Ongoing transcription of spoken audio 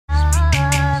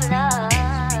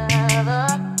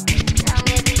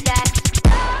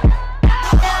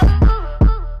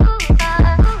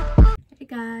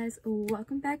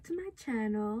back to my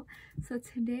channel. So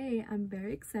today I'm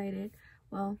very excited.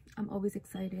 Well, I'm always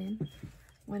excited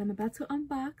when I'm about to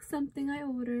unbox something I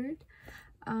ordered.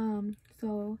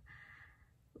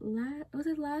 Was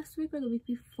it last week or the week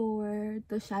before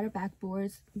the shattered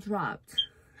backboards dropped?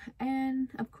 And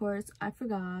of course I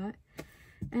forgot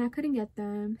and I couldn't get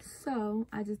them, so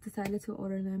I just decided to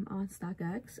order them on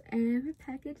StockX, and the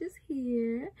package is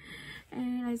here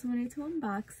and I just wanted to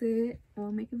unbox it.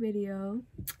 I'll make a video,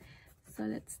 so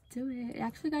let's do it. It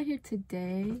actually got here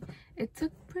today. It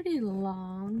took pretty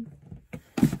long.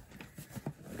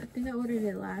 I think I ordered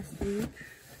it last week,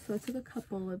 so it took a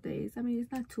couple of days. I mean,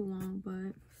 it's not too long,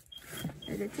 but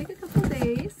it did take a couple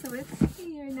days, so it's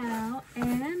here now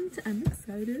and I'm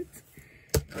excited.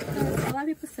 So a lot of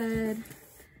people said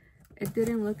it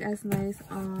didn't look as nice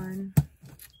online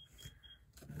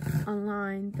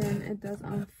than it does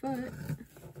on foot,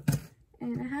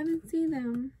 and I haven't seen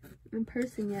them in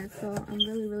person yet, so I'm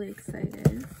really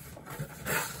excited.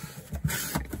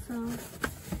 So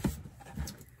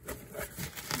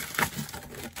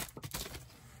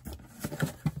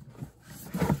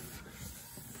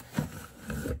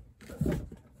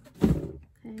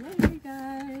hey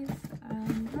guys,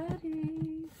 I'm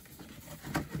ready.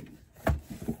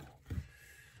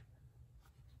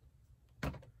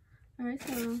 Alright,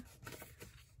 so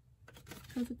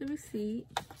comes with the receipt.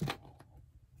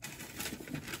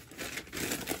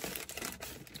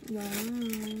 Wow.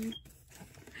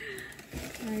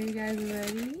 Are you guys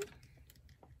ready?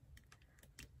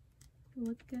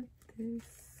 Look at this.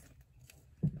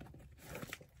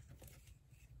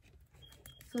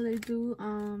 So they do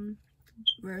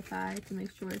verify to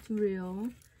make sure it's real,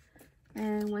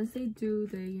 and once they do,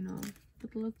 they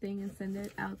put the little thing and send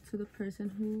it out to the person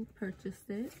who purchased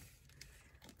it.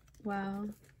 Wow,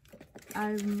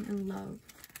 I'm in love.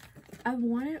 I've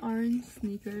wanted orange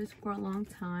sneakers for a long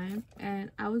time, and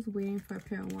I was waiting for a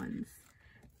pair of ones,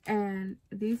 and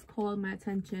these called my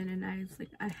attention, and I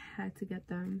had to get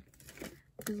them.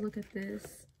 Just look at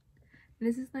this. And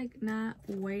this is like not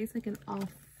white, it's like an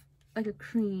off, like a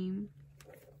cream,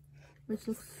 which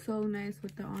looks so nice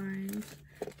with the orange,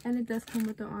 and it does come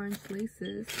with the orange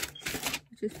laces,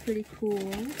 which is pretty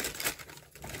cool.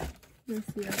 Here's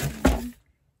the other one.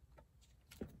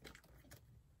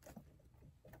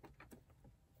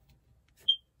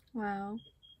 Wow,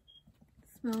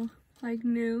 smell like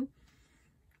new.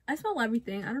 I smell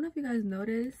everything. I don't know if you guys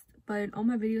noticed, but in all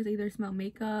my videos I either smell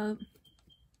makeup,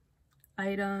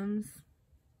 items,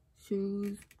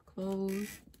 shoes,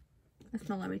 clothes. I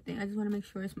smell everything. I just want to make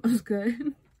sure it smells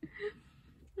good.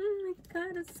 Oh my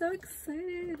god, I'm so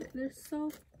excited. They're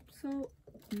so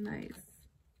nice.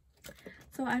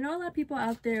 So I know a lot of people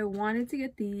out there wanted to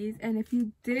get these, and if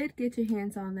you did get your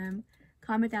hands on them,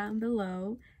 comment down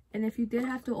below. And if you did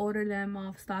have to order them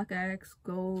off StockX,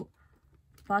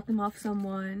 bought them off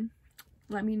someone,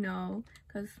 let me know,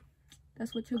 because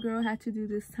that's what your girl had to do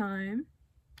this time.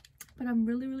 But I'm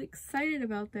really excited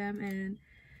about them, and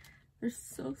they're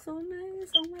so nice.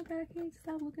 Oh my god, I can't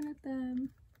stop looking at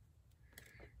them.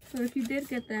 So if you did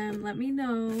get them, let me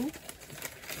know.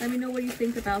 Let me know what you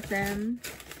think about them.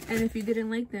 And if you didn't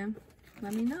like them,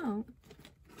 let me know.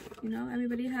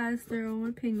 Everybody has their own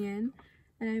opinion,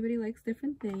 and everybody likes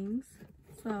different things,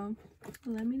 so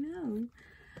let me know.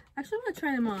 Actually, I'm gonna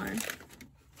try them on,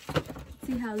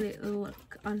 see how they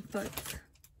look on foot.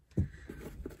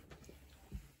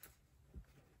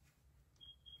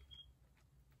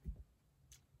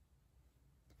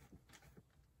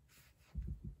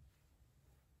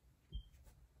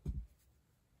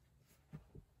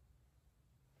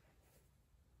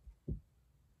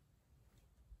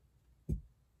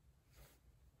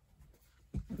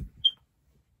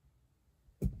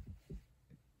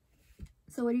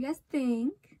 So what do you guys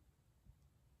think?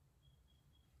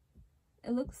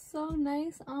 It looks so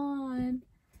nice on.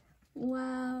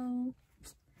 Wow.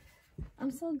 I'm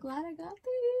so glad I got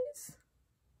these.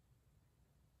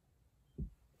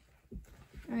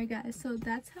 Alright guys, so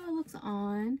that's how it looks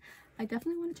on. I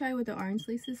definitely want to try it with the orange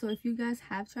laces, so if you guys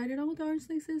have tried it on with the orange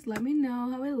laces, let me know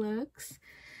how it looks.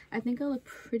 I think it'll look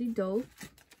pretty dope.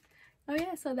 Oh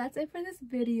yeah, so that's it for this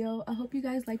video. I hope you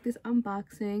guys like this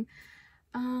unboxing.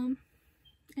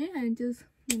 And just,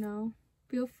 feel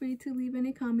free to leave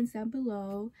any comments down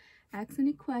below, ask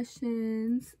any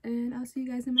questions, and I'll see you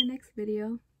guys in my next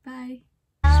video. Bye.